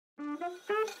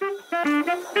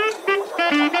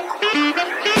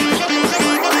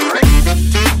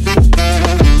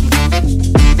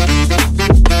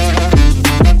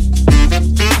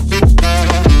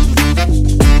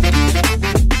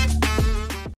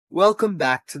Welcome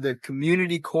back to the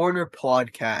Community Corner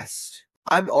podcast.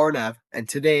 I'm Arnav, and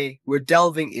today we're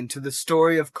delving into the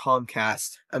story of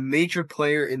Comcast, a major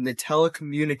player in the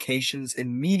telecommunications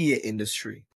and media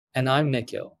industry. And I'm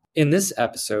Nikhil. In this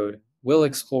episode, we'll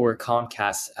explore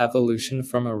Comcast's evolution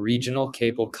from a regional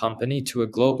cable company to a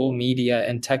global media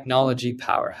and technology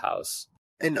powerhouse.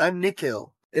 And I'm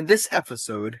Nikhil. In this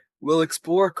episode, we'll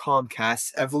explore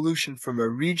Comcast's evolution from a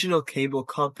regional cable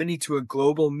company to a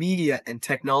global media and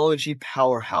technology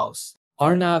powerhouse.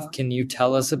 Arnav, can you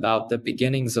tell us about the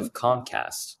beginnings of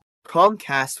Comcast?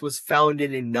 Comcast was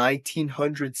founded in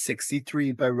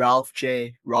 1963 by Ralph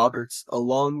J. Roberts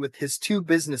along with his two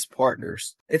business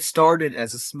partners. It started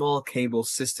as a small cable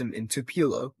system in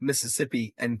Tupelo,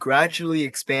 Mississippi, and gradually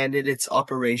expanded its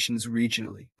operations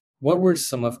regionally. What were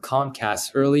some of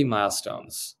Comcast's early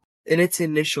milestones? In its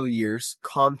initial years,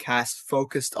 Comcast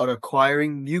focused on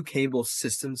acquiring new cable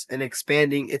systems and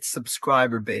expanding its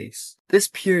subscriber base. This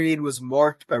period was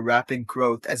marked by rapid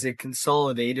growth as it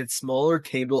consolidated smaller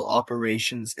cable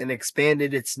operations and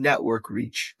expanded its network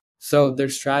reach. So their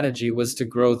strategy was to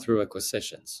grow through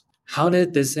acquisitions. How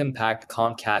did this impact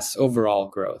Comcast's overall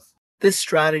growth? This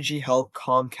strategy helped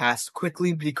Comcast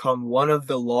quickly become one of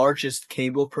the largest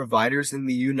cable providers in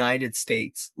the United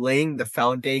States, laying the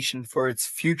foundation for its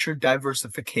future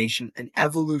diversification and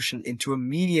evolution into a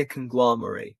media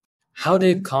conglomerate. How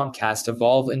did Comcast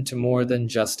evolve into more than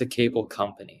just a cable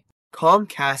company?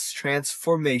 Comcast's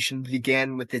transformation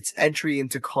began with its entry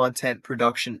into content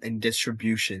production and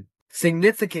distribution.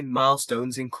 Significant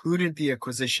milestones included the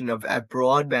acquisition of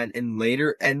Broadband and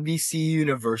later NBC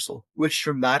Universal, which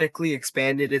dramatically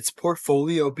expanded its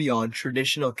portfolio beyond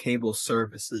traditional cable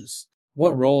services.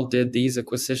 What role did these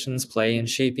acquisitions play in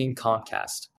shaping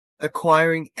Comcast?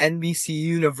 Acquiring NBC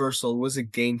Universal was a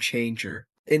game changer.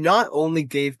 It not only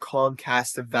gave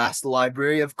Comcast a vast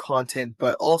library of content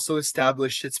but also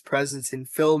established its presence in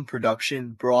film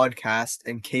production, broadcast,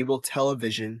 and cable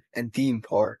television, and theme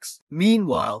parks.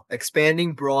 Meanwhile,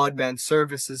 expanding broadband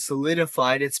services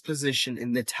solidified its position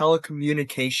in the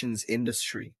telecommunications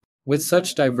industry. With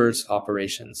such diverse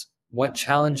operations, what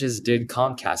challenges did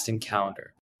Comcast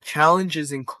encounter?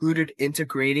 Challenges included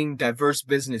integrating diverse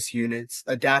business units,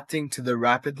 adapting to the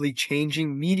rapidly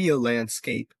changing media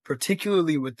landscape,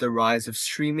 particularly with the rise of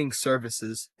streaming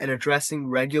services, and addressing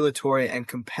regulatory and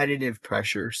competitive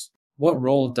pressures. What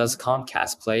role does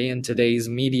Comcast play in today's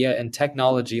media and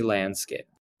technology landscape?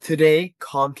 Today,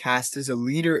 Comcast is a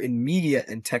leader in media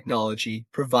and technology,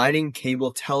 providing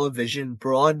cable television,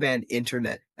 broadband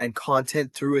internet, and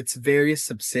content through its various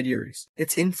subsidiaries.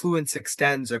 Its influence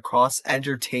extends across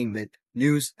entertainment,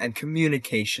 news, and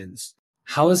communications.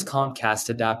 How is Comcast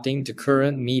adapting to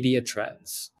current media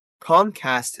trends?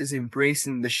 Comcast is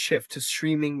embracing the shift to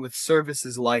streaming with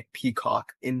services like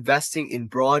Peacock, investing in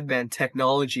broadband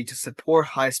technology to support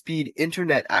high-speed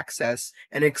internet access,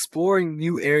 and exploring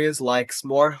new areas like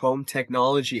smart home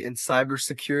technology and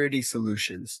cybersecurity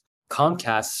solutions.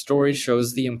 Comcast's story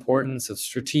shows the importance of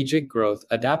strategic growth,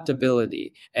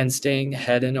 adaptability, and staying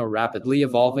ahead in a rapidly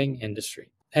evolving industry.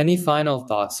 Any final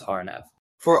thoughts, Arnav?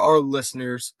 For our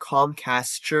listeners,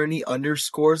 Comcast's journey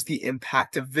underscores the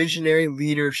impact of visionary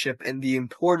leadership and the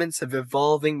importance of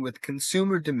evolving with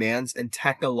consumer demands and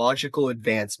technological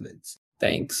advancements.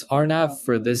 Thanks, Arnav,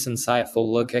 for this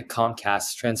insightful look at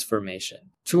Comcast's transformation.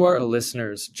 To our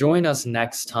listeners, join us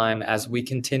next time as we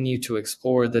continue to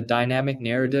explore the dynamic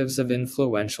narratives of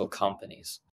influential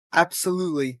companies.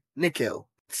 Absolutely, Nikhil.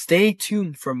 Stay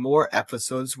tuned for more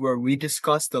episodes where we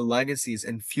discuss the legacies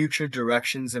and future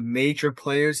directions of major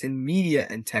players in media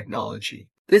and technology.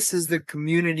 This is the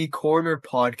Community Corner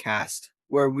podcast,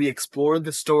 where we explore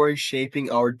the stories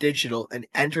shaping our digital and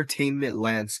entertainment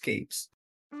landscapes.